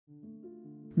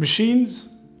Machines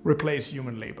replace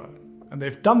human labor, and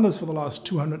they've done this for the last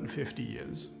 250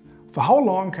 years. For how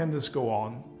long can this go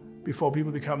on before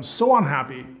people become so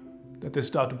unhappy that they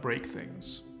start to break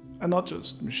things? And not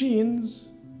just machines,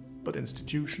 but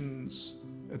institutions,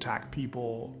 attack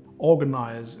people,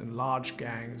 organize in large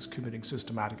gangs committing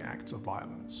systematic acts of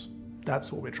violence.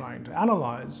 That's what we're trying to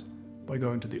analyze by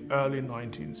going to the early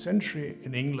 19th century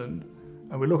in England,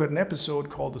 and we look at an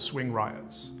episode called the Swing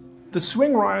Riots. The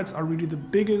Swing Riots are really the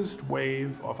biggest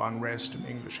wave of unrest in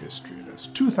English history. There's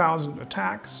 2,000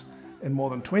 attacks in more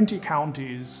than 20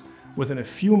 counties within a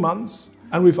few months,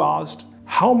 and we've asked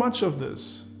how much of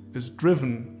this is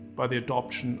driven by the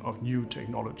adoption of new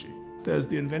technology. There's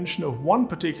the invention of one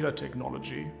particular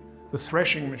technology, the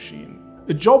threshing machine.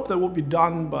 A job that would be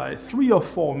done by 3 or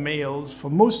 4 males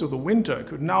for most of the winter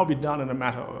could now be done in a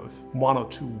matter of 1 or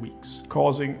 2 weeks,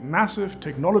 causing massive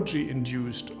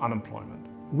technology-induced unemployment.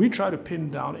 We try to pin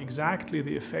down exactly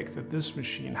the effect that this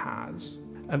machine has,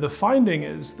 and the finding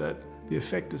is that the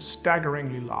effect is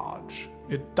staggeringly large.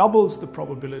 It doubles the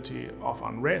probability of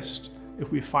unrest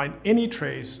if we find any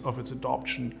trace of its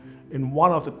adoption in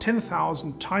one of the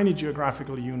 10,000 tiny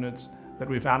geographical units that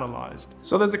we've analyzed.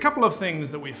 So there's a couple of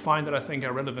things that we find that I think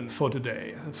are relevant for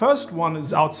today. The first one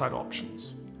is outside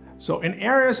options. So in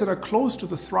areas that are close to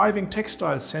the thriving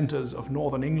textile centers of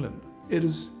northern England, it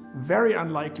is very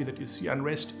unlikely that you see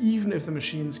unrest even if the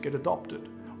machines get adopted.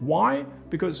 Why?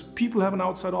 Because people have an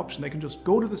outside option. They can just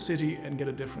go to the city and get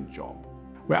a different job.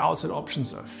 Where outside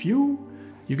options are few,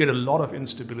 you get a lot of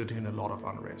instability and a lot of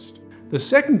unrest. The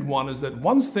second one is that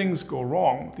once things go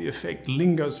wrong, the effect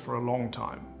lingers for a long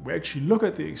time. We actually look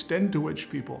at the extent to which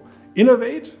people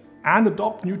innovate and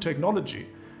adopt new technology.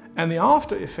 And the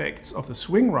after effects of the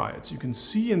swing riots you can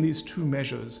see in these two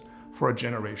measures for a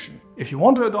generation. If you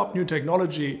want to adopt new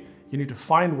technology, you need to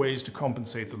find ways to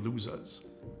compensate the losers.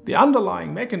 The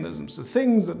underlying mechanisms, the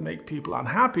things that make people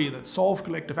unhappy, that solve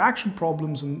collective action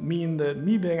problems and mean that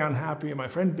me being unhappy and my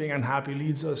friend being unhappy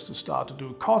leads us to start to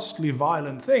do costly,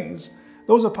 violent things,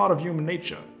 those are part of human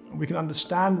nature. And we can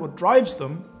understand what drives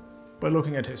them by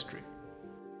looking at history.